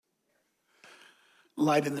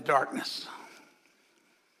light in the darkness.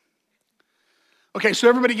 Okay, so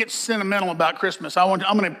everybody gets sentimental about Christmas. I'm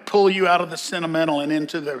going to pull you out of the sentimental and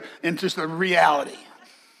into the reality.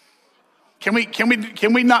 Can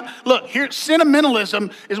we not look here?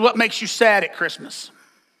 Sentimentalism is what makes you sad at Christmas.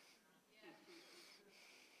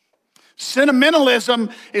 Sentimentalism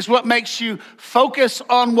is what makes you focus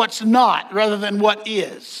on what's not rather than what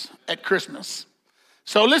is at Christmas.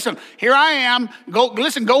 So listen, here I am. Go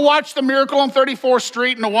watch The Miracle on 34th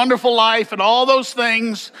Street and A Wonderful Life and all those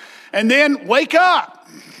things. And then wake up.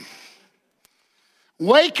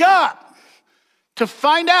 Wake up to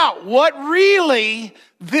find out what really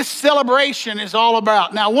this celebration is all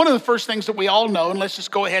about. Now, one of the first things that we all know, and let's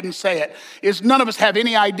just go ahead and say it, is none of us have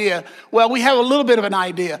any idea. Well, we have a little bit of an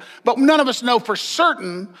idea, but none of us know for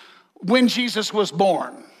certain when Jesus was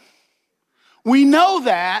born. We know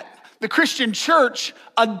that the Christian church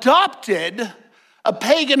adopted a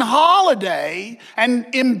pagan holiday and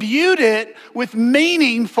imbued it with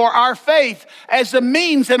meaning for our faith as a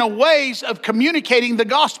means and a ways of communicating the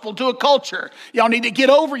gospel to a culture. Y'all need to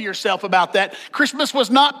get over yourself about that. Christmas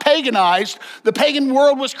was not paganized. The pagan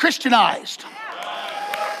world was Christianized.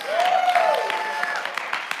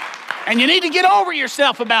 And you need to get over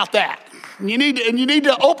yourself about that. You need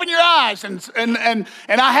to open your eyes, and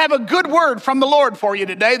I have a good word from the Lord for you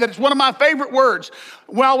today that is one of my favorite words.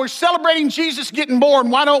 While we're celebrating Jesus getting born,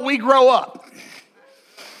 why don't we grow up?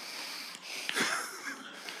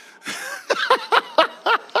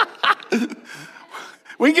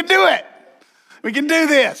 We can do it. We can do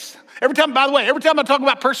this. Every time I talk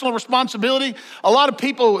about personal responsibility, a lot of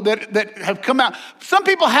people that have come out, some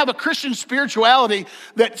people have a Christian spirituality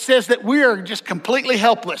that says that we are just completely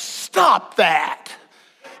helpless. Stop that.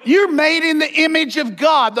 You're made in the image of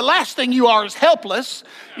God. The last thing you are is helpless.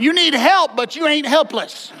 You need help, but you ain't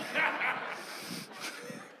helpless.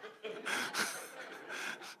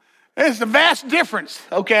 It's a vast difference.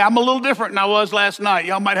 Okay, I'm a little different than I was last night.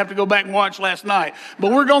 Y'all might have to go back and watch last night.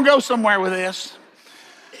 But we're going to go somewhere with this.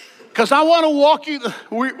 Because I want to walk you,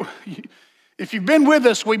 if you've been with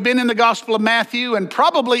us, we've been in the Gospel of Matthew, and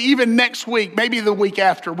probably even next week, maybe the week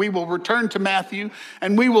after, we will return to Matthew,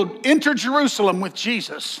 and we will enter Jerusalem with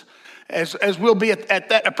Jesus as we'll be at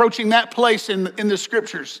that, approaching that place in the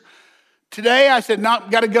Scriptures. Today, I said, no,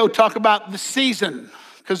 got to go talk about the season,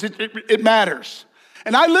 because it matters.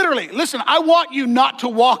 And I want you not to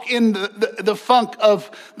walk in the funk of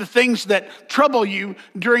the things that trouble you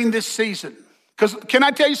during this season. Because can I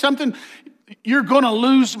tell you something? You're going to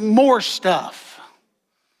lose more stuff.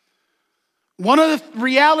 One of the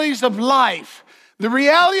realities of life, the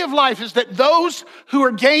reality of life is that those who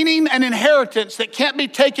are gaining an inheritance that can't be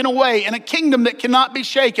taken away and a kingdom that cannot be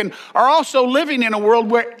shaken are also living in a world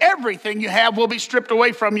where everything you have will be stripped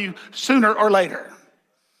away from you sooner or later.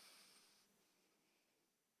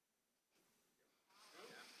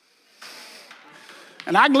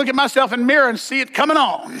 And I can look at myself in the mirror and see it coming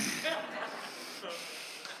on.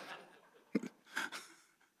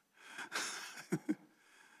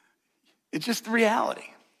 It's just the reality.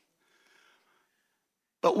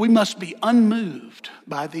 But we must be unmoved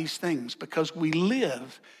by these things because we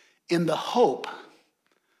live in the hope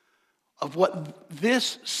of what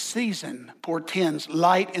this season portends,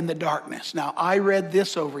 light in the darkness. Now, I read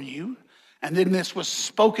this over you, and then this was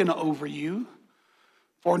spoken over you.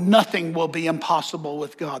 For nothing will be impossible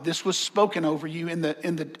with God. This was spoken over you in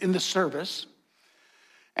the service.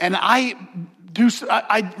 And I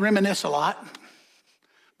reminisce a lot.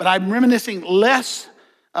 But I'm reminiscing less,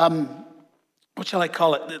 what shall I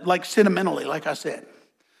call it, like sentimentally, like I said.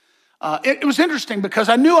 It was interesting because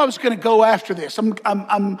I knew I was going to go after this.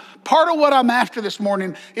 I'm part of what I'm after this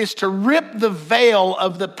morning is to rip the veil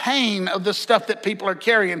of the pain of the stuff that people are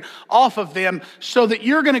carrying off of them so that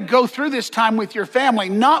you're going to go through this time with your family,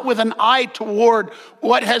 not with an eye toward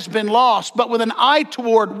what has been lost, but with an eye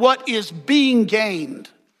toward what is being gained.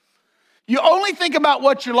 You only think about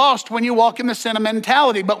what you lost when you walk in the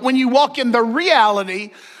sentimentality, but when you walk in the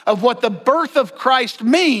reality of what the birth of Christ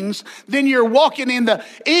means, then you're walking in the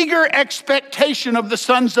eager expectation of the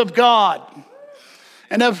sons of God.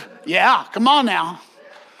 And come on now.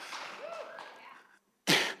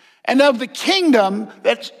 And of the kingdom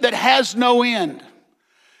that has no end.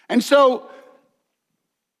 And so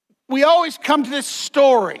we always come to this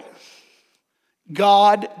story.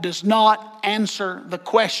 God does not answer the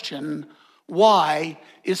question, why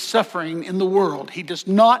is suffering in the world? He does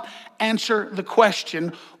not answer the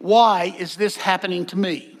question, why is this happening to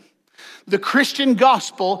me? The Christian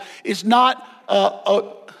gospel is not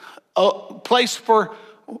a place for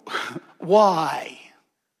why.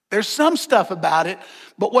 There's some stuff about it,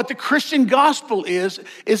 But what the Christian gospel is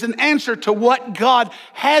an answer to what God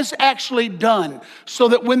has actually done. So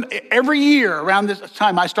that when every year around this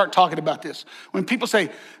time I start talking about this, when people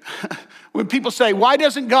say, why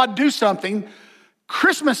doesn't God do something?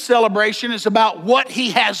 Christmas celebration is about what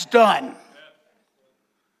he has done.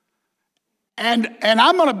 And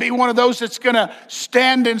I'm going to be one of those that's going to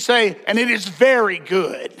stand and say, and it is very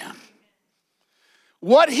good.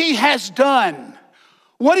 What he has done.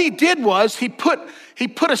 What he did was he put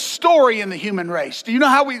a story in the human race. Do you know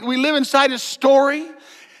how we live inside a story?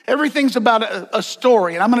 Everything's about a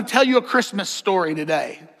story. And I'm going to tell you a Christmas story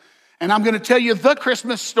today. And I'm going to tell you the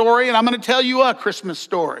Christmas story, and I'm going to tell you a Christmas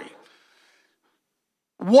story.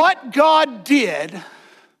 What God did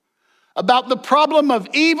about the problem of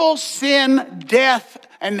evil, sin, death,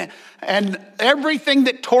 and everything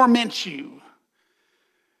that torments you.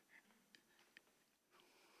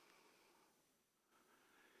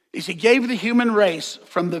 Is he gave the human race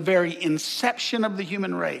from the very inception of the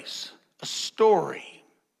human race a story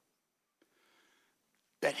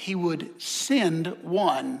that he would send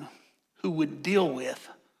one who would deal with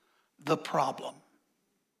the problem.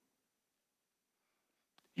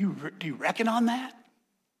 Do you reckon on that?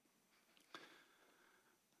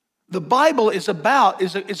 The Bible is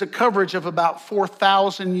a coverage of about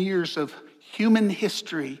 4,000 years of human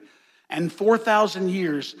history and 4,000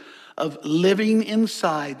 years of living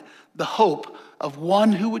inside the hope of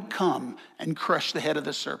one who would come and crush the head of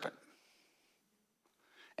the serpent.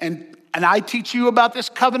 And I teach you about this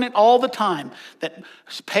covenant all the time, that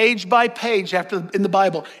page by page in the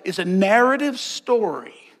Bible is a narrative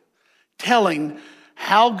story telling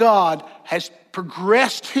how God has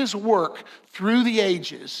progressed his work through the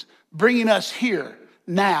ages, bringing us here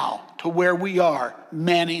now to where we are,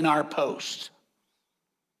 manning our post.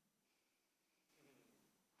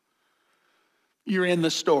 You're in the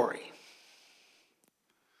story.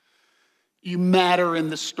 You matter in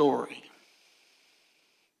the story.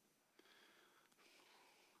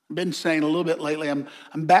 I've been saying a little bit lately, I'm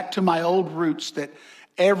back to my old roots that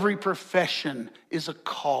every profession is a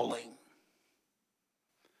calling.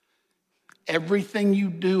 Everything you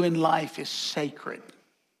do in life is sacred.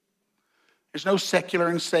 There's no secular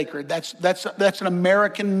and sacred. That's an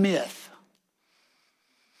American myth.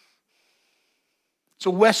 It's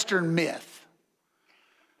a Western myth.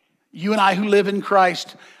 You and I who live in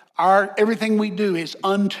Christ, everything we do is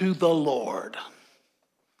unto the Lord.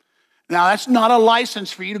 Now, that's not a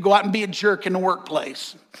license for you to go out and be a jerk in the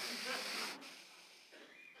workplace.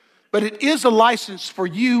 But it is a license for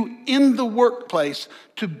you in the workplace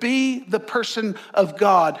to be the person of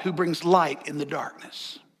God who brings light in the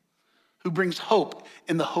darkness, who brings hope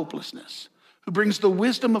in the hopelessness, who brings the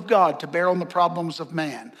wisdom of God to bear on the problems of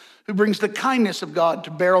man, who brings the kindness of God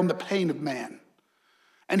to bear on the pain of man,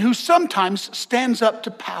 and who sometimes stands up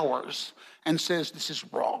to powers and says, this is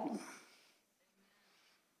wrong.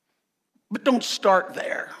 But don't start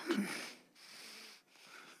there.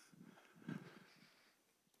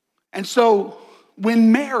 And so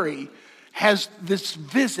when Mary has this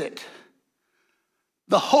visit,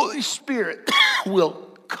 the Holy Spirit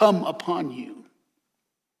will come upon you.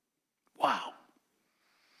 Wow.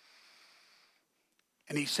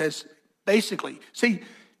 And he says, basically, see,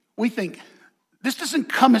 we think this doesn't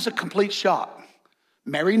come as a complete shock.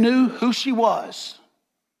 Mary knew who she was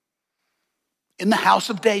in the house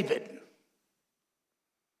of David.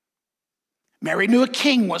 Mary knew a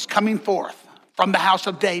king was coming forth from the house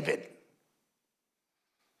of David.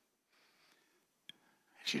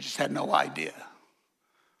 She just had no idea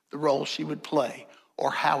the role she would play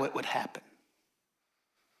or how it would happen.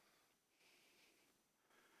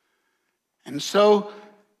 And so,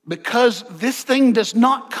 because this thing does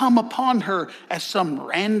not come upon her as some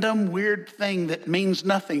random weird thing that means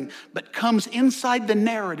nothing, but comes inside the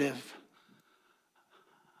narrative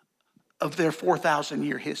of their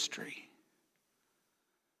 4,000-year history.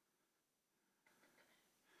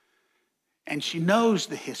 And she knows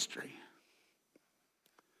the history.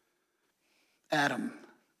 Adam,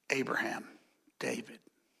 Abraham, David,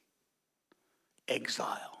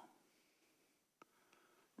 exile,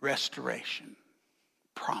 restoration,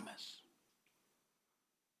 promise.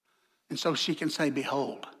 And so she can say,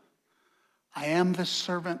 behold, I am the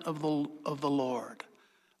servant of the Lord.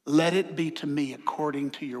 Let it be to me according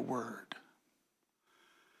to your word.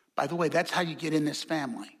 By the way, that's how you get in this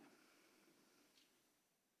family.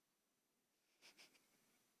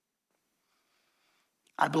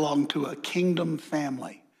 I belong to a kingdom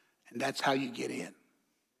family, and that's how you get in.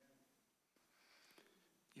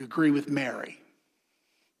 You agree with Mary.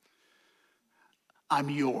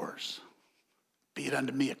 I'm yours. Be it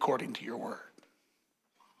unto me according to your word.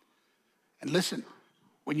 And listen,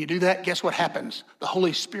 When you do that, guess what happens? The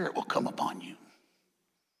Holy Spirit will come upon you.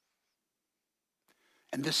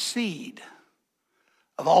 And the seed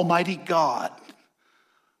of Almighty God.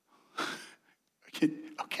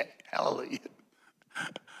 Okay, hallelujah.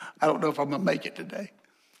 I don't know if I'm going to make it today.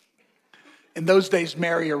 In those days,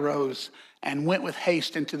 Mary arose and went with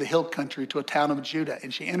haste into the hill country to a town of Judah.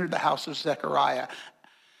 And she entered the house of Zechariah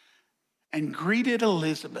and greeted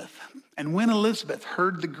Elizabeth. And when Elizabeth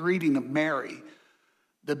heard the greeting of Mary,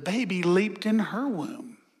 the baby leaped in her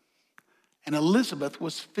womb. And Elizabeth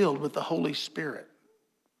was filled with the Holy Spirit.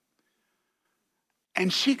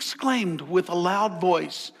 And she exclaimed with a loud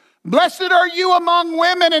voice, "Blessed are you among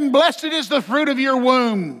women, and blessed is the fruit of your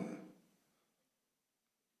womb.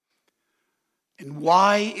 And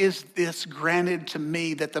why is this granted to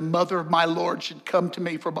me, that the mother of my Lord should come to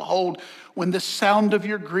me? For behold, when the sound of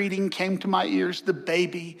your greeting came to my ears, the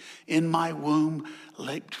baby in my womb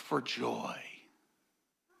leaped for joy."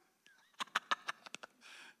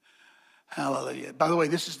 Hallelujah. By the way,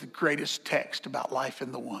 this is the greatest text about life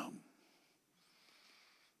in the womb.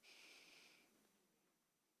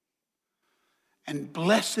 And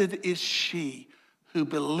blessed is she who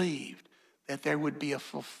believed that there would be a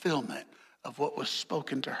fulfillment of what was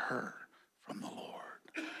spoken to her from the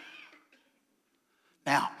Lord.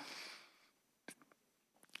 Now,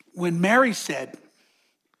 when Mary said,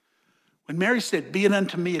 "Be it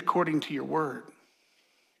unto me according to your word,"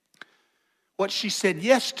 what she said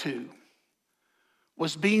yes to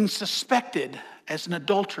was being suspected as an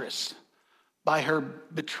adulteress by her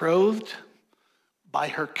betrothed, by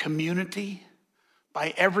her community,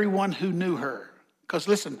 by everyone who knew her. Because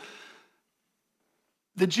listen,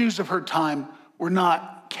 the Jews of her time were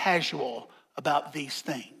not casual about these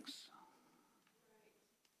things.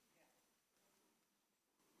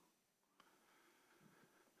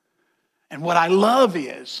 And what I love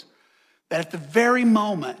is that at the very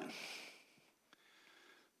moment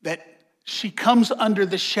that she comes under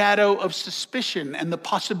the shadow of suspicion and the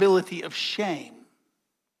possibility of shame,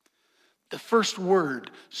 the first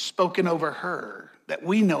word spoken over her that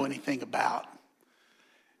we know anything about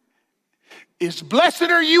is, "Blessed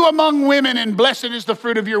are you among women, and blessed is the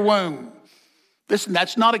fruit of your womb." Listen,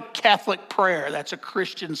 that's not a Catholic prayer. That's a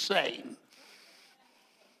Christian saying.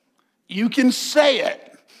 You can say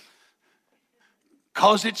it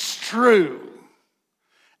because it's true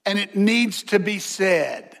and it needs to be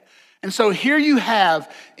said. And so here you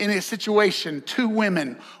have in a situation two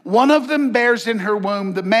women. One of them bears in her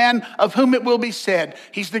womb the man of whom it will be said,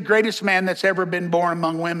 he's the greatest man that's ever been born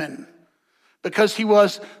among women, because he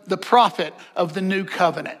was the prophet of the new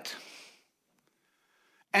covenant.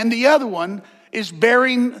 And the other one is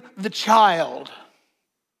bearing the child.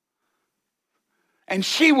 And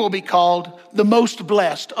she will be called the most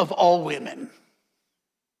blessed of all women,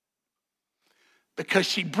 because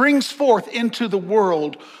she brings forth into the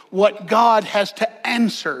world what God has to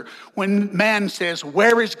answer when man says,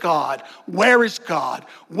 "Where is God? Where is God?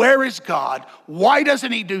 Where is God? Why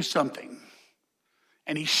doesn't he do something?"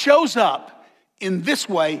 And he shows up in this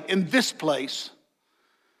way, in this place,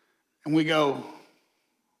 and we go,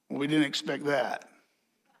 "Well, we didn't expect that."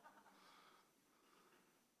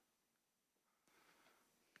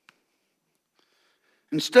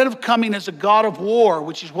 Instead of coming as a God of war,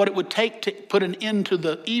 which is what it would take to put an end to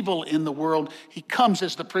the evil in the world, he comes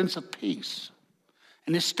as the Prince of Peace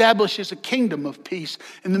and establishes a kingdom of peace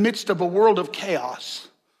in the midst of a world of chaos,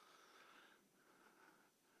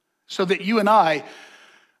 so that you and I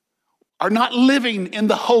are not living in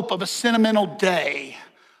the hope of a sentimental day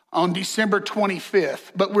on December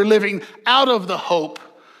 25th, but we're living out of the hope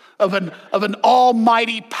of an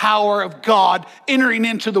almighty power of God entering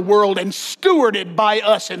into the world and stewarded by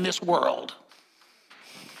us in this world.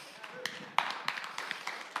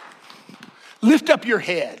 Lift up your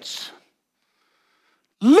heads.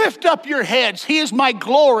 Lift up your heads. He is my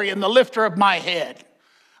glory and the lifter of my head.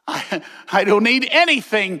 I don't need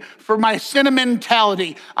anything for my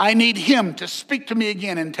sentimentality. I need him to speak to me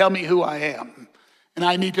again and tell me who I am. And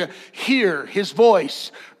I need to hear his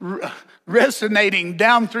voice resonating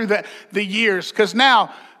down through the years. Because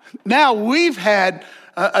now we've had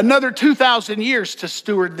another 2,000 years to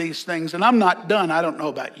steward these things. And I'm not done. I don't know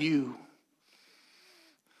about you.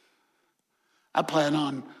 I plan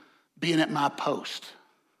on being at my post.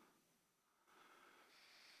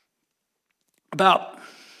 About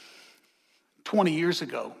 20 years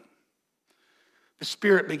ago, the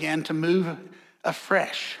Spirit began to move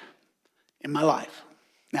afresh in my life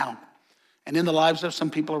now, and in the lives of some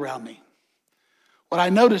people around me. What I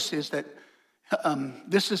notice is that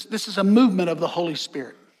this is a movement of the Holy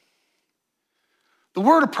Spirit. The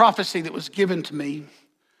word of prophecy that was given to me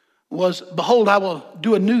was, behold, I will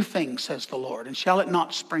do a new thing, says the Lord, and shall it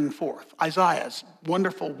not spring forth? Isaiah's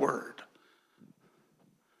wonderful word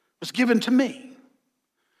was given to me.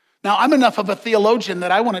 Now, I'm enough of a theologian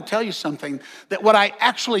that I want to tell you something, that what I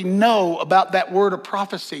actually know about that word of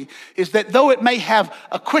prophecy is that though it may have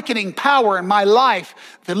a quickening power in my life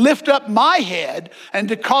to lift up my head and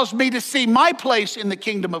to cause me to see my place in the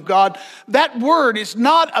kingdom of God, that word is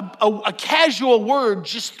not a casual word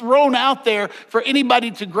just thrown out there for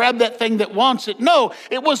anybody to grab that thing that wants it. No,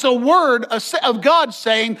 it was a word of God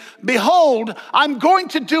saying, behold, I'm going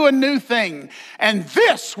to do a new thing. And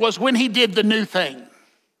this was when he did the new thing.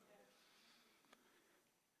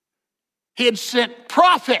 He had sent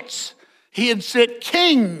prophets, he had sent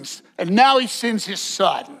kings, and now he sends his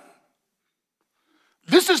son.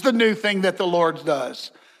 This is the new thing that the Lord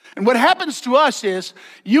does. And what happens to us is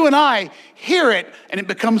you and I hear it, and it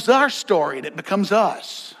becomes our story, and it becomes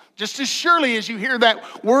us. Just as surely as you hear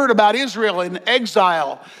that word about Israel in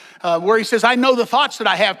exile, where he says, I know the thoughts that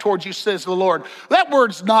I have towards you, says the Lord. That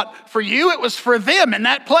word's not for you. It was for them in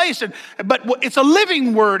that place. But it's a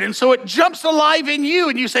living word, and so it jumps alive in you,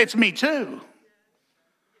 and you say, it's me too.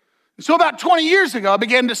 And so about 20 years ago, I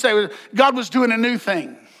began to say God was doing a new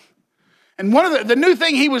thing. And one of the new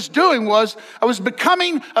thing he was doing was I was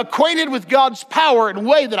becoming acquainted with God's power in a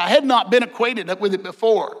way that I had not been acquainted with it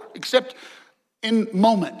before, except in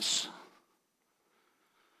moments.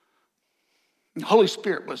 The Holy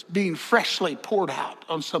Spirit was being freshly poured out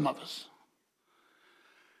on some of us.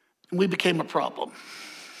 And we became a problem.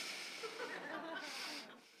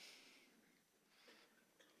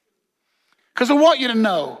 Because I want you to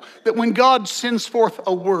know that when God sends forth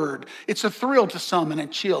a word, it's a thrill to some and a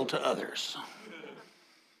chill to others.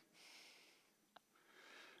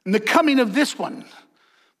 And the coming of this one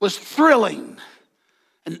was thrilling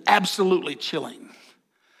and absolutely chilling.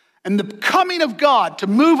 And the coming of God to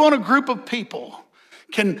move on a group of people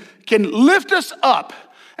can lift us up,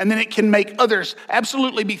 and then it can make others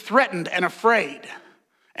absolutely be threatened and afraid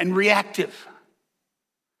and reactive.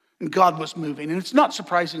 And God was moving. And it's not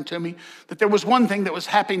surprising to me that there was one thing that was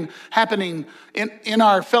happening in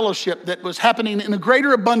our fellowship that was happening in a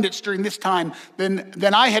greater abundance during this time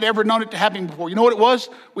than I had ever known it to happen before. You know what it was?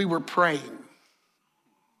 We were praying.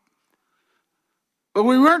 But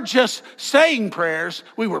we weren't just saying prayers,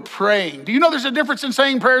 we were praying. Do you know there's a difference in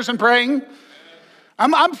saying prayers and praying?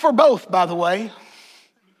 I'm for both, by the way.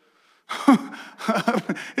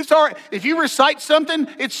 It's all right. If you recite something,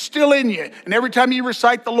 it's still in you. And every time you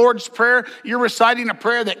recite the Lord's Prayer, you're reciting a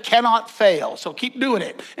prayer that cannot fail. So keep doing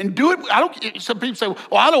it. And do it. Some people say,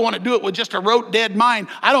 well, I don't want to do it with just a rote, dead mind.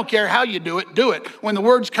 I don't care how you do it. Do it. When the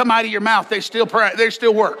words come out of your mouth, they still work. They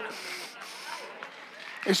still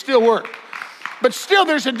work. But still,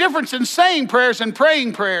 there's a difference in saying prayers and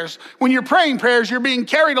praying prayers. When you're praying prayers, you're being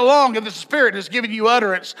carried along, and the Spirit is giving you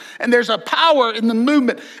utterance. And there's a power in the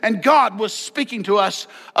movement. And God was speaking to us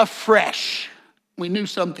afresh. We knew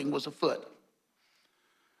something was afoot.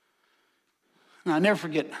 And I'll never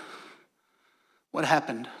forget what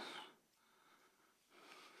happened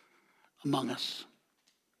among us.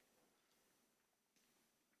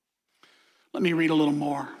 Let me read a little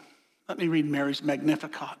more. Let me read Mary's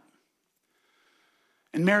Magnificat.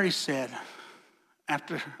 And Mary said,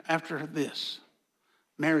 after this,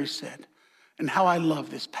 Mary said, and how I love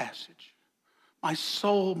this passage. My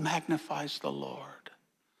soul magnifies the Lord,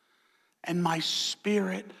 and my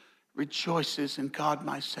spirit rejoices in God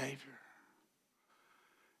my Savior.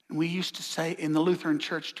 And we used to say in the Lutheran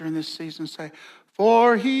church during this season, say,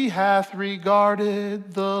 for he hath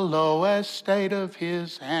regarded the low estate of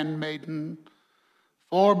his handmaiden.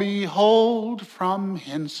 For behold, from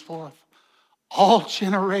henceforth, all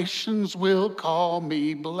generations will call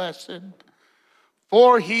me blessed.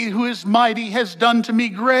 For he who is mighty has done to me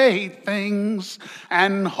great things,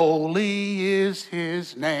 and holy is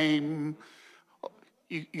his name.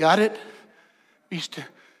 You got it?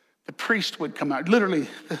 The priest would come out. Literally,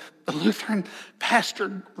 the Lutheran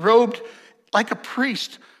pastor, robed like a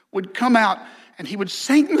priest, would come out, and he would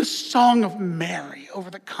sing the song of Mary over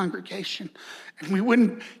the congregation. And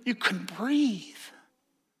you couldn't breathe.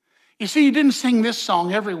 You see, you didn't sing this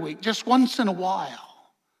song every week, just once in a while.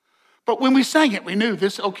 But when we sang it, we knew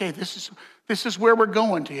this is where we're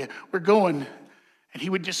going to. We're going. And he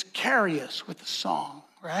would just carry us with the song,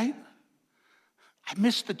 right? I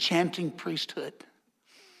miss the chanting priesthood.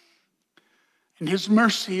 And his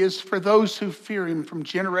mercy is for those who fear him from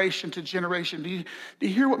generation to generation. Do you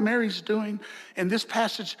hear what Mary's doing? In this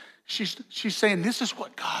passage, she's saying, this is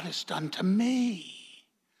what God has done to me.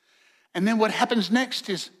 And then what happens next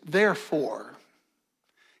is therefore.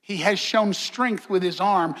 He has shown strength with his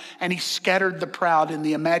arm, and he scattered the proud in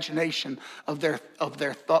the imagination of their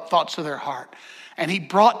thoughts of their heart. And he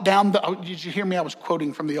brought down did you hear me? I was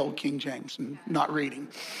quoting from the old King James and not reading.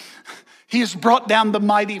 He has brought down the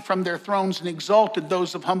mighty from their thrones and exalted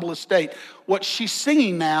those of humble estate. What she's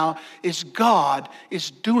singing now is God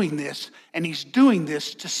is doing this, and he's doing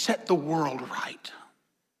this to set the world right.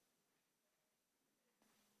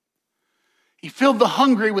 He filled the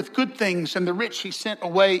hungry with good things, and the rich he sent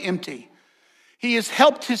away empty. He has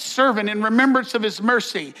helped his servant in remembrance of his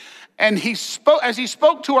mercy. And he spoke, as he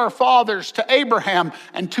spoke to our fathers, to Abraham,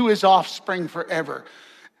 and to his offspring forever.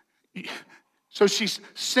 So she's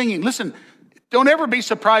singing. Listen, don't ever be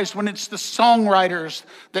surprised when it's the songwriters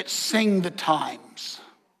that sing the times.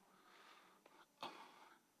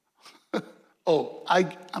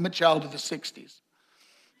 I'm a child of the 60s.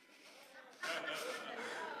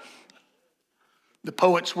 The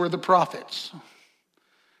poets were the prophets.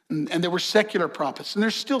 And there were secular prophets. And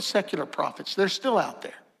there's still secular prophets. They're still out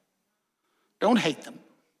there. Don't hate them.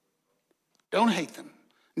 Don't hate them.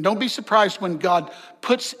 And don't be surprised when God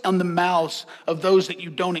puts on the mouths of those that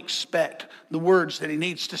you don't expect the words that he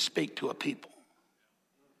needs to speak to a people.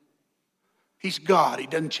 He's God. He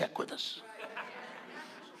doesn't check with us.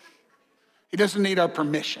 He doesn't need our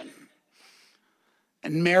permission.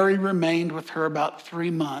 And Mary remained with her about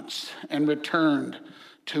 3 months and returned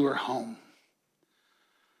to her home.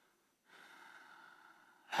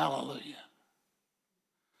 Hallelujah.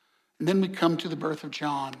 And then we come to the birth of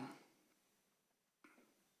John.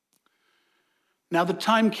 Now the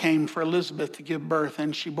time came for Elizabeth to give birth,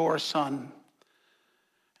 and she bore a son.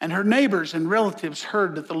 And her neighbors and relatives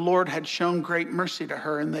heard that the Lord had shown great mercy to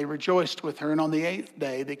her, and they rejoiced with her. And on the 8th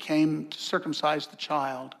day, they came to circumcise the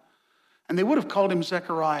child. And they would have called him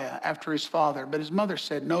Zechariah after his father, but his mother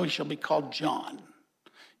said, no, he shall be called John.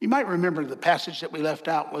 You might remember the passage that we left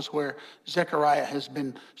out was where Zechariah has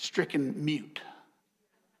been stricken mute,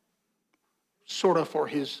 sort of for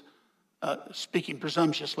his speaking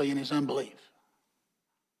presumptuously in his unbelief.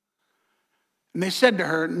 And they said to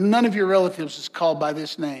her, none of your relatives is called by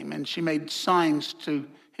this name. And she made signs to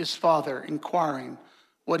his father, inquiring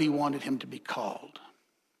what he wanted him to be called.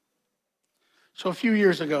 So a few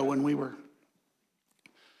years ago, when we were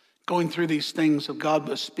going through these things of God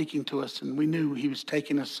was speaking to us, and we knew he was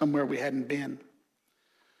taking us somewhere we hadn't been.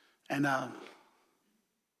 And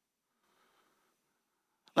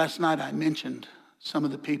last night I mentioned some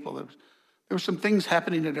of the people. There were some things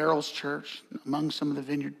happening at Errol's church, among some of the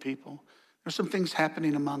Vineyard people. There were some things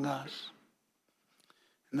happening among us.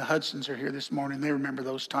 And the Hudsons are here this morning. They remember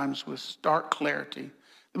those times with stark clarity.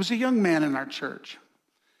 There was a young man in our church.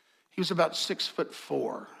 He was about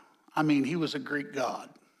 6'4". I mean, he was a Greek god.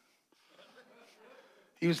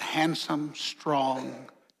 He was handsome, strong,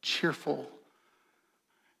 cheerful.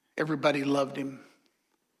 Everybody loved him.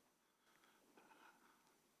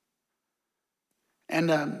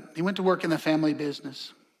 And he went to work in the family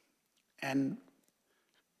business. And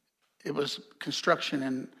it was construction,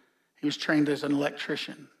 and he was trained as an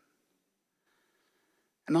electrician.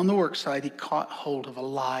 And on the work site, he caught hold of a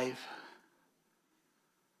live.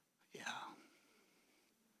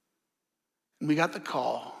 And we got the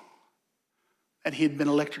call that he had been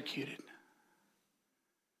electrocuted.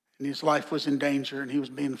 And his life was in danger, and he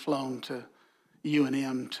was being flown to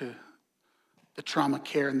UNM, to the trauma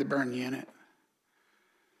care and the burn unit.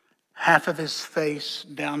 Half of his face,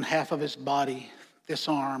 down half of his body, this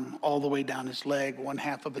arm, all the way down his leg, one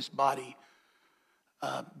half of his body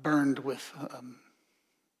burned with,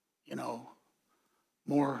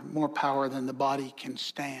 more power than the body can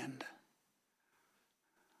stand.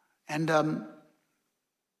 And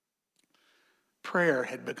prayer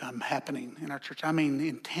had begun happening in our church. I mean,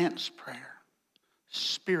 intense prayer,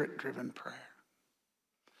 spirit-driven prayer.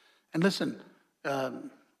 And listen,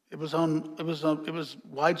 it was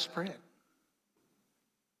widespread.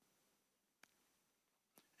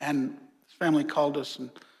 And his family called us, and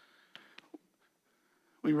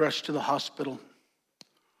we rushed to the hospital.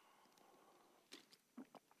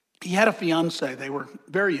 He had a fiance. They were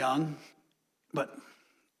very young, but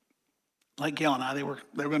like Gail and I, they were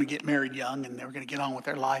going to get married young, and they were going to get on with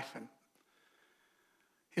their life. And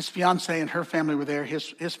his fiance and her family were there.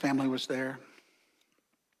 His family was there.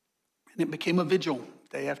 And it became a vigil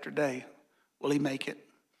day after day. Will he make it?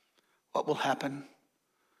 What will happen?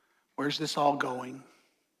 Where's this all going?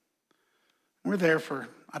 We're there for,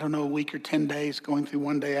 a week or 10 days, going through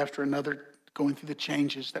one day after another, going through the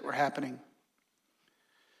changes that were happening.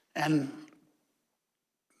 And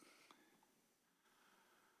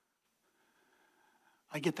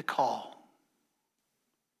I get the call.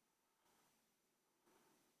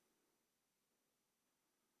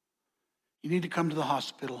 You need to come to the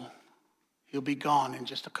hospital. He'll be gone in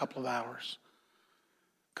just a couple of hours.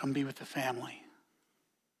 Come be with the family.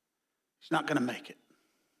 He's not going to make it.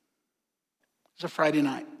 It was a Friday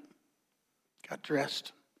night. Got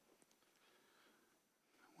dressed.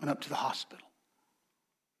 Went up to the hospital.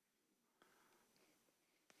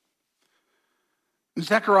 And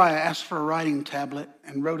Zechariah asked for a writing tablet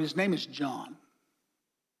and wrote, his name is John.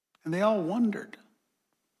 And they all wondered.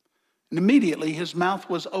 And immediately his mouth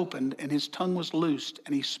was opened and his tongue was loosed,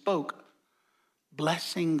 and he spoke,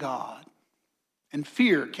 blessing God. And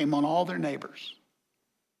fear came on all their neighbors.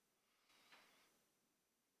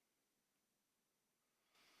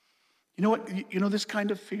 You know what? You know this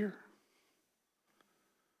kind of fear?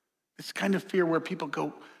 This kind of fear where people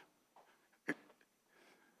go,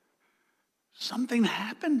 something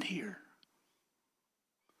happened here.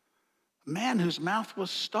 A man whose mouth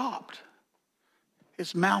was stopped.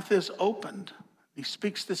 His mouth is opened. He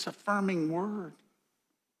speaks this affirming word.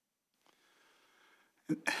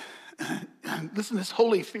 And listen, this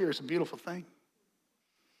holy fear is a beautiful thing.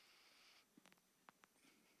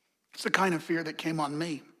 It's the kind of fear that came on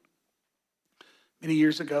me many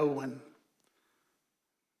years ago when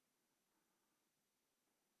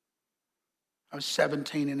I was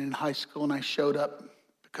 17 and in high school, and I showed up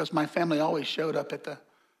because my family always showed up at the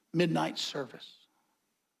midnight service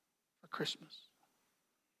for Christmas.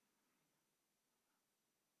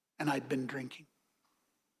 And I'd been drinking.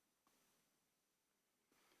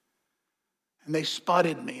 And they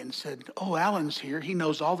spotted me and said, oh, Alan's here. He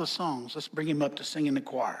knows all the songs. Let's bring him up to sing in the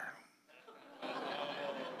choir.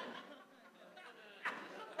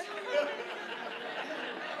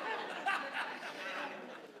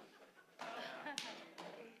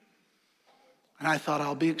 And I thought,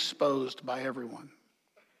 I'll be exposed by everyone.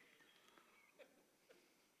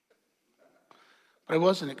 But I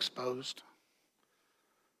wasn't exposed.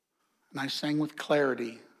 And I sang with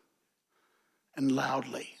clarity and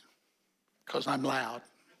loudly, because I'm loud.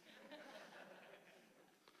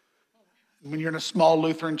 And when you're in a small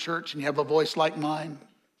Lutheran church and you have a voice like mine,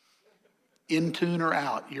 in tune or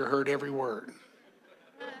out, you heard every word.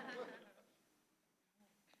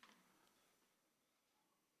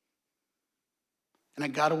 And I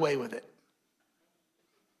got away with it.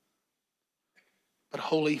 But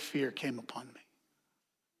holy fear came upon me.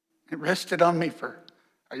 It rested on me for,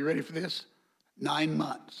 are you ready for this? 9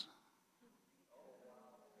 months.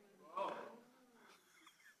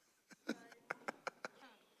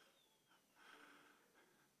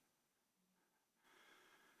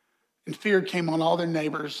 And fear came on all their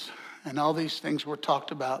neighbors, and all these things were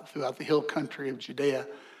talked about throughout the hill country of Judea.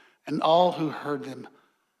 And all who heard them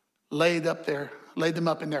laid them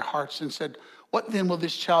up in their hearts and said, what then will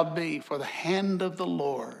this child be? For the hand of the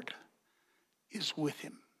Lord is with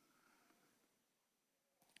him.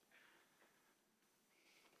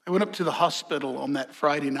 I went up to the hospital on that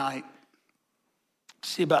Friday night to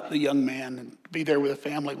see about the young man and be there with the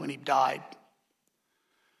family when he died.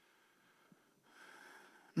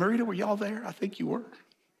 Marita, were y'all there? I think you were.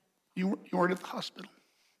 You weren't at the hospital.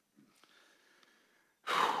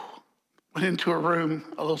 Went into a room,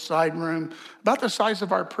 a little side room, about the size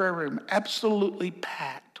of our prayer room, absolutely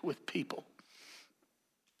packed with people.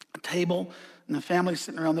 A table, and the family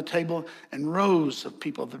sitting around the table, and rows of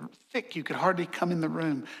people, thick, you could hardly come in the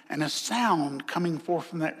room, and a sound coming forth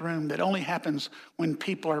from that room that only happens when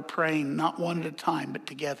people are praying, not one at a time, but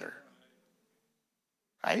together.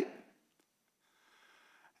 Right?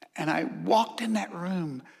 And I walked in that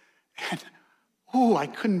room, and I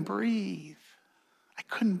couldn't breathe. I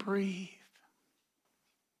couldn't breathe.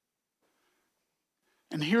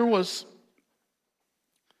 And here was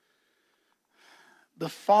the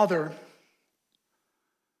father,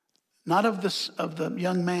 not of the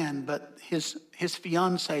young man, but his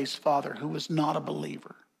fiance's father, who was not a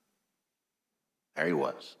believer. There he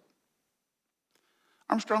was.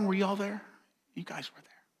 Armstrong, were y'all there? You guys were there.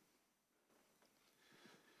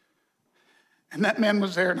 And that man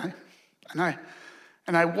was there,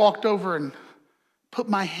 and I walked over and put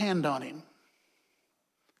my hand on him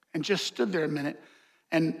and just stood there a minute.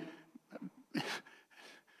 And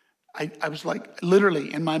I was like,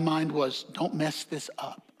 literally in my mind was, don't mess this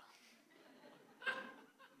up.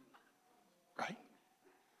 Right?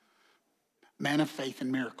 Man of faith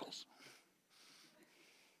and miracles.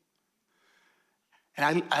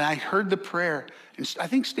 And I heard the prayer. And I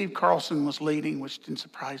think Steve Carlson was leading, which didn't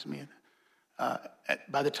surprise me.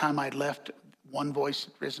 By the time I'd left, one voice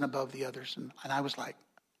had risen above the others. And I was like,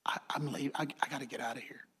 I'm leaving. I got to get out of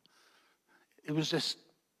here. It was just,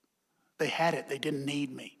 they had it. They didn't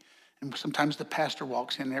need me. And sometimes the pastor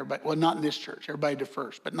walks in there, but well, not in this church. Everybody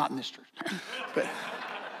defers, but not in this church.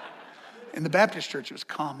 In the Baptist church, it was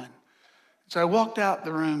common. So I walked out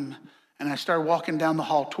the room and I started walking down the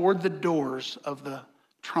hall toward the doors of the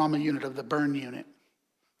trauma unit, of the burn unit.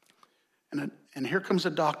 And here comes a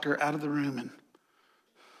doctor out of the room, and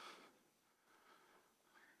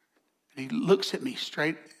he looks at me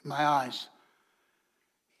straight in my eyes.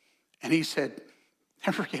 And he said,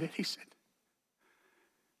 never forget it, he said,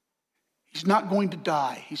 he's not going to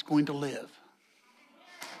die, he's going to live.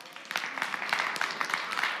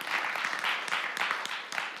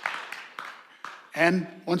 And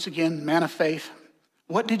once again, man of faith,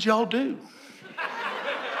 what did y'all do?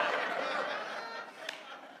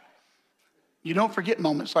 You don't forget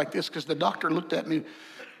moments like this, because the doctor looked at me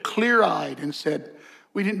clear-eyed and said,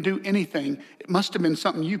 we didn't do anything. It must have been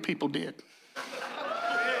something you people did.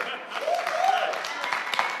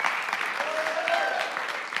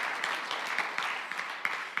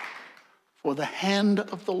 For the hand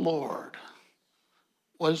of the Lord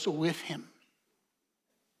was with him.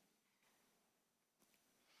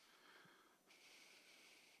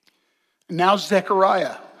 And now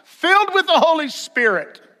Zechariah, filled with the Holy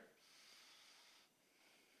Spirit.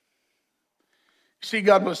 See,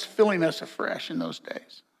 God was filling us afresh in those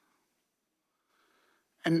days.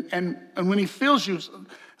 And when he fills you,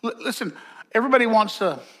 listen, everybody wants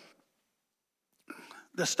the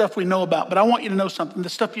stuff we know about, but I want you to know something. The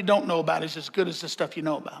stuff you don't know about is as good as the stuff you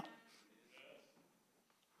know about.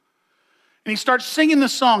 And he starts singing the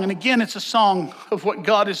song, and again, it's a song of what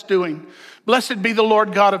God is doing. Blessed be the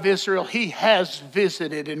Lord God of Israel. He has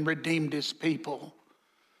visited and redeemed his people.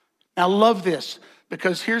 Now, love this,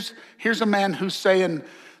 because here's a man who's saying,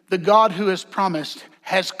 the God who has promised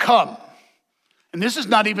has come. And this is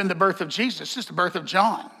not even the birth of Jesus. This is the birth of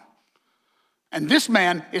John. And this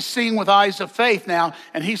man is seeing with eyes of faith now,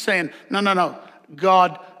 and he's saying, no.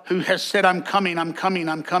 God who has said, I'm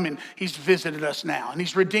coming. He's visited us now, and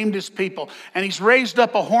he's redeemed his people, and he's raised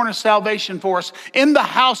up a horn of salvation for us in the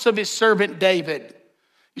house of his servant David.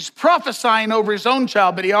 He's prophesying over his own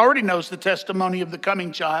child, but he already knows the testimony of the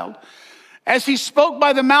coming child. As he spoke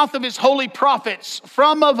by the mouth of his holy prophets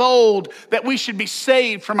from of old, that we should be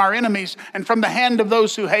saved from our enemies and from the hand of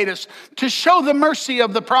those who hate us, to show the mercy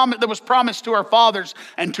of the promise that was promised to our fathers,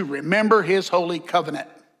 and to remember his holy covenant.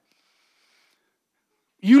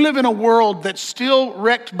 You live in a world that's still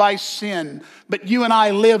wrecked by sin, but you and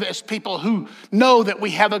I live as people who know that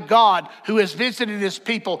we have a God who has visited his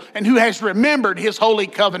people and who has remembered his holy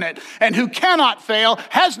covenant, and who cannot fail,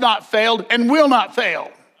 has not failed, and will not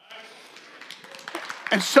fail.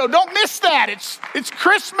 And so don't miss that. It's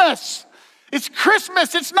Christmas. It's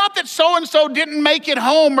Christmas. It's not that so-and-so didn't make it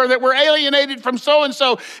home, or that we're alienated from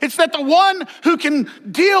so-and-so. It's that the one who can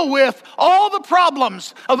deal with all the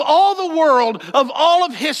problems of all the world, of all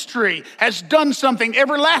of history, has done something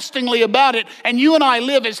everlastingly about it. And you and I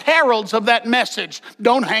live as heralds of that message.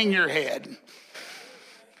 Don't hang your head.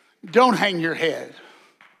 Don't hang your head.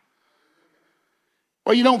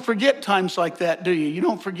 Well, you don't forget times like that, do you? You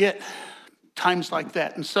don't forget times like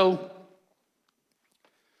that. And so,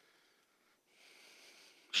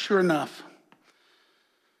 sure enough,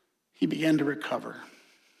 he began to recover.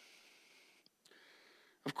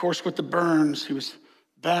 Of course, with the burns, he was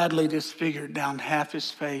badly disfigured down half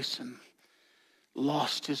his face and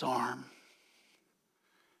lost his arm.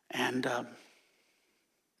 And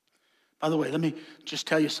by the way, let me just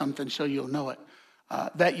tell you something so you'll know it.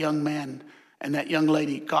 That young man and that young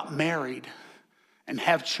lady got married and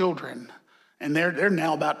have children. And they're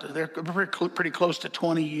now they're pretty close to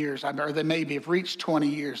 20 years, or they maybe have reached 20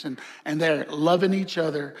 years, and they're loving each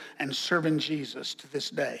other and serving Jesus to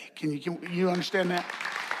this day. Can you understand that?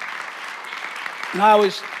 And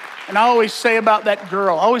I always say about that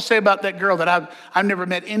girl, that I've never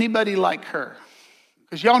met anybody like her.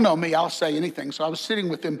 Because y'all know me, I'll say anything. So I was sitting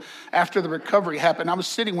with him after the recovery happened. I was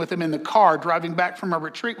sitting with him in the car driving back from a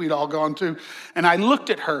retreat we'd all gone to, and I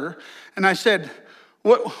looked at her and I said,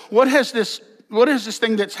 What has this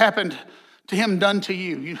thing that's happened to him done to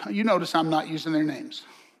you? You notice I'm not using their names.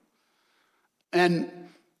 And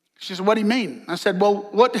she said, what do you mean? I said, well,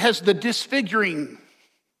 what has the disfiguring?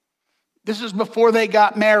 This is before they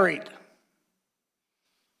got married.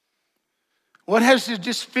 What has the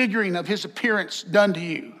disfiguring of his appearance done to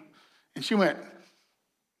you? And she went,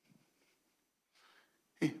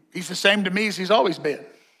 he's the same to me as he's always been.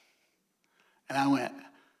 And I went,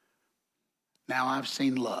 now I've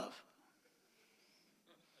seen love.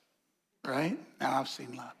 Right? Now I've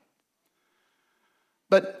seen love.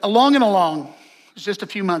 But along, it was just a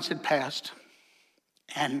few months had passed,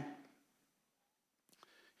 and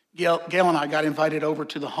Gail and I got invited over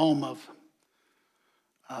to the home of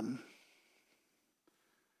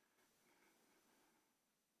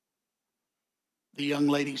the young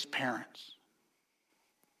lady's parents.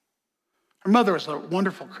 Her mother was a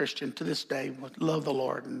wonderful Christian to this day, loved the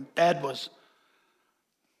Lord. And Dad was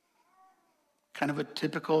kind of a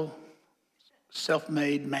typical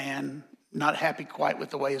self-made man, not happy quite with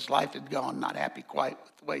the way his life had gone, not happy quite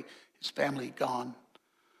with the way his family had gone.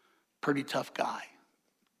 Pretty tough guy.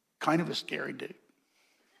 Kind of a scary dude.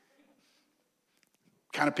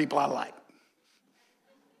 Kind of people I like.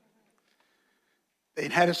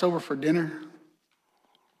 They'd had us over for dinner.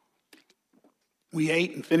 We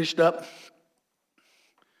ate and finished up.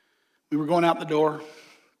 We were going out the door,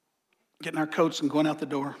 getting our coats and going out the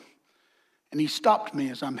door. And he stopped me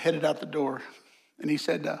as I'm headed out the door. And he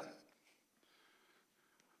said,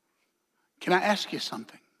 can I ask you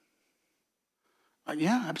something?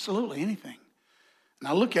 Yeah, absolutely, anything. And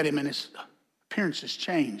I look at him and his appearance has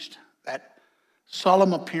changed. That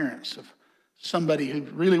solemn appearance of somebody who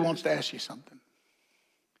really wants to ask you something.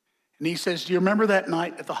 And he says, do you remember that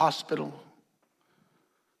night at the hospital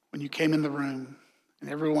when you came in the room and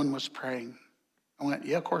everyone was praying? I went,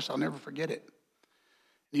 yeah, of course, I'll never forget it.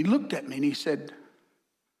 And he looked at me and he said,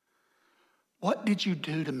 what did you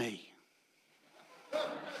do to me?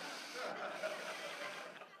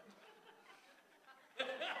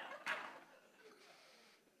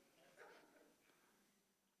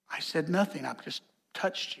 I said, nothing. I've just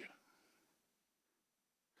touched you. And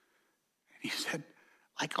he said,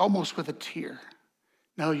 like almost with a tear,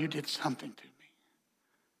 no, you did something to me.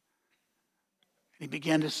 And he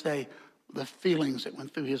began to say the feelings that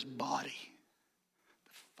went through his body,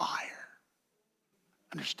 the fire.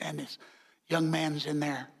 Understand this, young man's in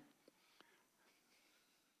there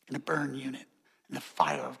in a burn unit, and the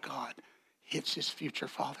fire of God hits his future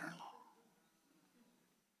father-in-law.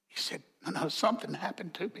 He said, no, something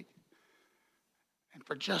happened to me. And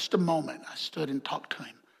for just a moment, I stood and talked to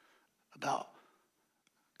him about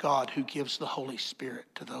God who gives the Holy Spirit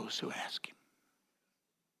to those who ask him.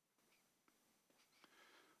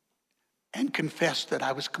 And confessed that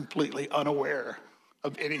I was completely unaware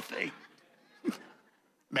of anything.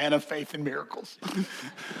 Man of faith and miracles.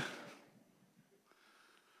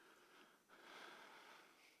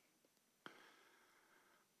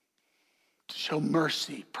 To show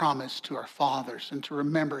mercy promised to our fathers and to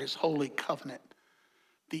remember his holy covenant,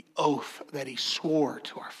 the oath that he swore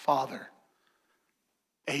to our father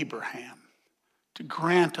Abraham, to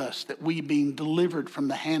grant us that we, being delivered from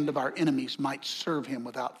the hand of our enemies, might serve him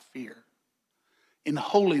without fear, in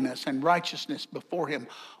holiness and righteousness before him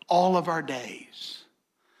all of our days.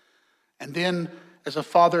 And then, as a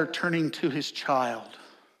father turning to his child,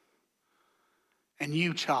 and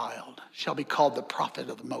you, child, shall be called the prophet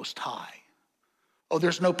of the Most High. Oh,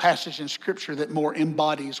 there's no passage in Scripture that more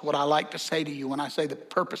embodies what I like to say to you when I say the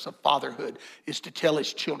purpose of fatherhood is to tell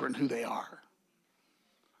his children who they are.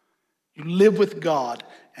 You live with God,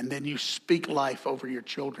 and then you speak life over your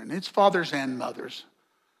children. It's fathers and mothers.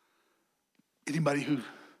 Anybody who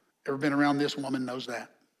ever been around this woman knows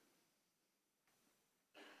that.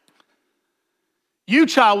 You,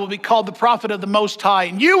 child, will be called the prophet of the Most High,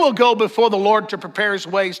 and you will go before the Lord to prepare his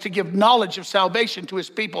ways, to give knowledge of salvation to his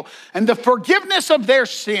people and the forgiveness of their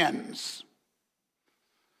sins.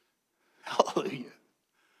 Hallelujah.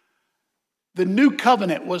 The new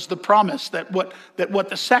covenant was the promise that what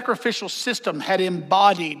the sacrificial system had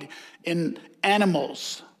embodied in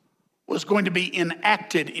animals was going to be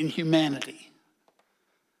enacted in humanity.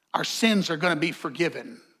 Our sins are going to be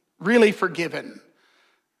forgiven, really forgiven.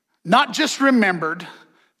 Not just remembered,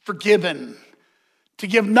 forgiven. To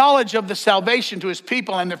give knowledge of the salvation to his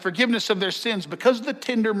people and the forgiveness of their sins because of the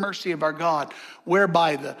tender mercy of our God,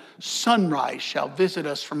 whereby the sunrise shall visit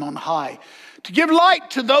us from on high. To give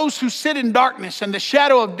light to those who sit in darkness and the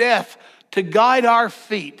shadow of death, to guide our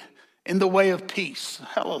feet in the way of peace.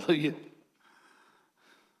 Hallelujah.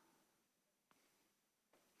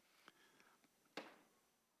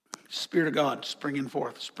 Spirit of God, springing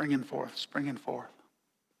forth, springing forth, springing forth.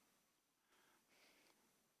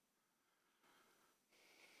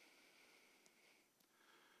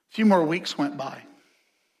 A few more weeks went by.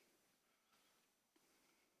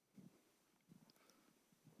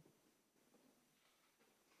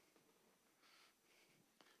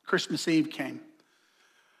 Christmas Eve came.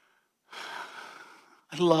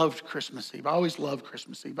 I loved Christmas Eve. I always loved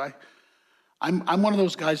Christmas Eve. I'm one of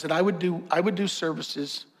those guys that I would do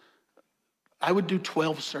services. I would do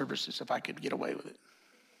 12 services if I could get away with it.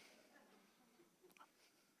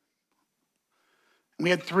 We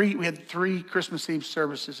had three Christmas Eve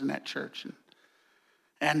services in that church,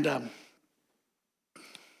 and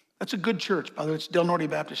that's a good church. By the way, it's Del Norte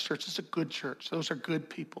Baptist Church. It's a good church. Those are good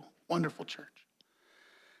people. Wonderful church.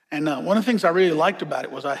 And one of the things I really liked about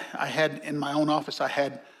it was I had in my own office, I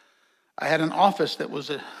had an office that was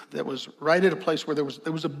right at a place where there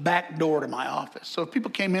was a back door to my office. So if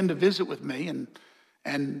people came in to visit with me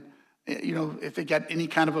and if they got any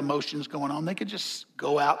kind of emotions going on, they could just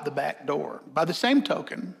go out the back door. By the same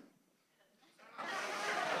token,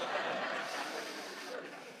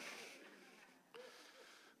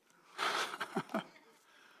 I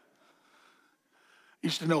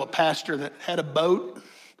used to know a pastor that had a boat,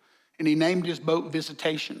 and he named his boat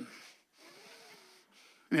Visitation.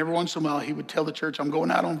 And every once in a while, he would tell the church, I'm going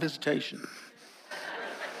out on visitation.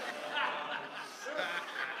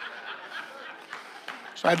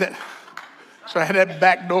 So I had that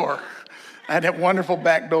back door. I had that wonderful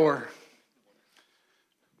back door.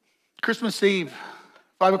 Christmas Eve,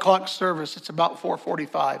 5 o'clock service. It's about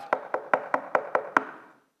 4:45.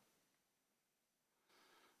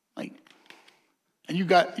 And you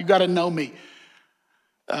got to know me.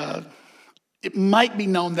 It might be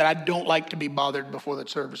known that I don't like to be bothered before the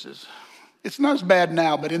services. It's not as bad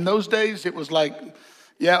now, but in those days, it was like,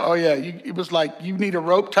 it was like you need a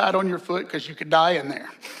rope tied on your foot because you could die in there.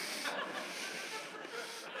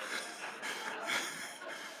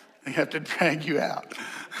 They have to drag you out.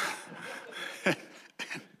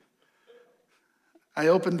 I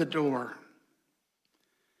opened the door,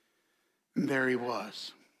 and there he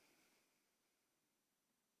was.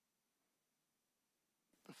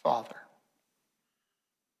 The Father.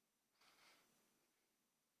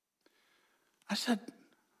 I said,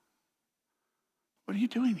 what are you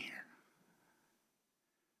doing here?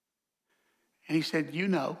 And he said,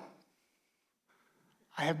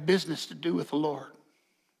 I have business to do with the Lord.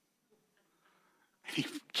 And he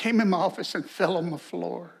came in my office and fell on the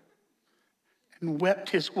floor and wept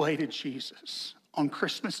his way to Jesus on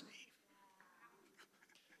Christmas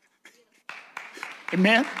Eve.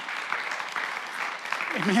 Amen?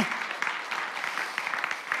 Amen.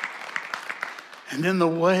 And then the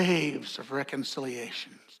waves of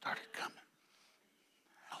reconciliation started coming.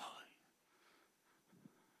 Hallelujah.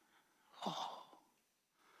 Oh.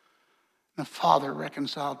 The Father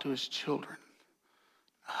reconciled to his children.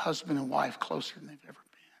 A husband and wife closer than they've ever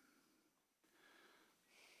been.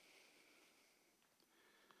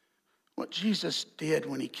 What Jesus did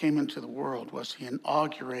when he came into the world was he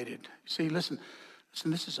inaugurated. See, listen,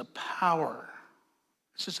 this is a power.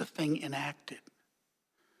 This is a thing enacted.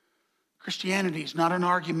 Christianity is not an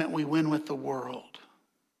argument we win with the world.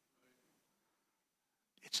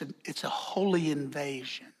 It's a holy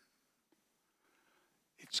invasion.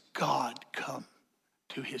 It's God come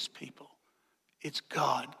to his people. It's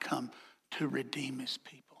God come to redeem his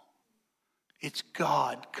people. It's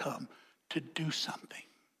God come to do something.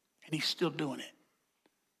 And he's still doing it.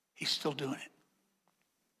 He's still doing it.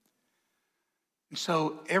 And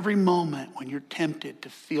so every moment when you're tempted to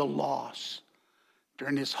feel loss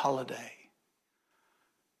during this holiday,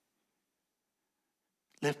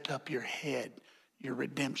 lift up your head. Your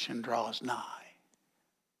redemption draws nigh.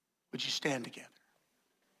 Would you stand together?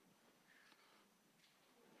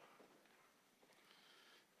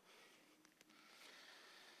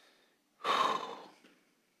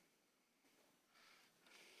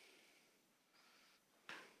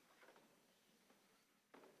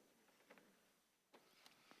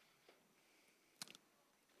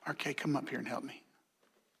 RK, come up here and help me.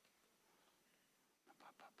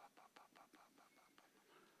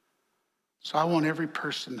 So I want every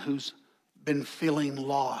person who's been feeling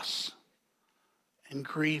loss and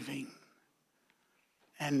grieving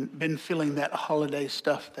and been feeling that holiday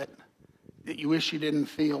stuff that you wish you didn't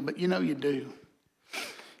feel, but you do.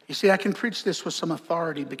 You see, I can preach this with some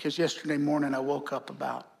authority because yesterday morning I woke up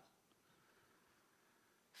about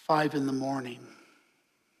 5 a.m.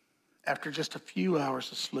 after just a few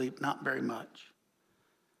hours of sleep, not very much.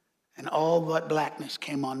 And all that blackness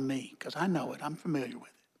came on me because I know it. I'm familiar with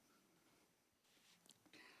it.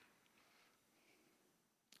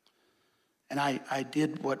 And I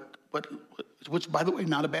did which, by the way,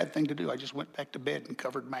 not a bad thing to do. I just went back to bed and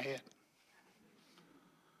covered my head.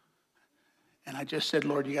 And I just said,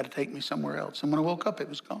 Lord, you got to take me somewhere else. And when I woke up, it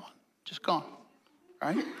was gone. Just gone.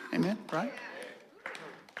 Right? Amen? Right?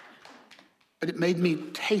 But it made me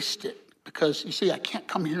taste it because, you see, I can't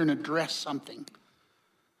come here and address something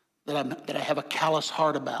that I have a callous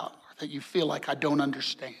heart about or that you feel like I don't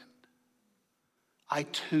understand. I,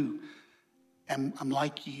 too, I'm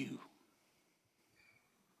like you.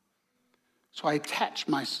 So I attach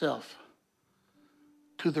myself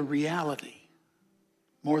to the reality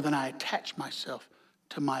more than I attach myself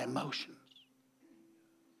to my emotions.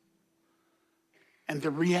 And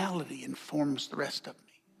the reality informs the rest of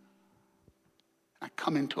me. I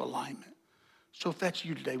come into alignment So if that's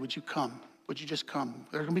you today, would you come? Would you just come?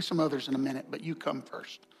 There are going to be some others in a minute, but you come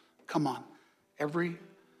first. Come on. Every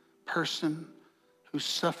person who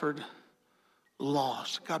suffered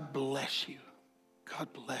loss, God bless you. God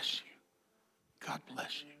bless you. God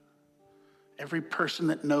bless you. Every person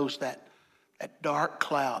that knows that dark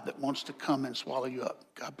cloud that wants to come and swallow you up,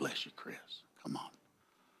 God bless you, Chris. Come on.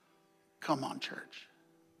 Come on, church.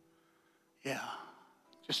 Yeah.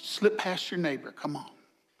 Just slip past your neighbor. Come on.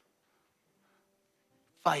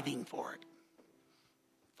 Fighting for it.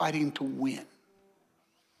 Fighting to win.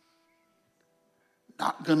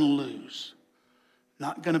 Not going to lose.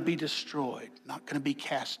 Not going to be destroyed. Not going to be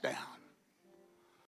cast down.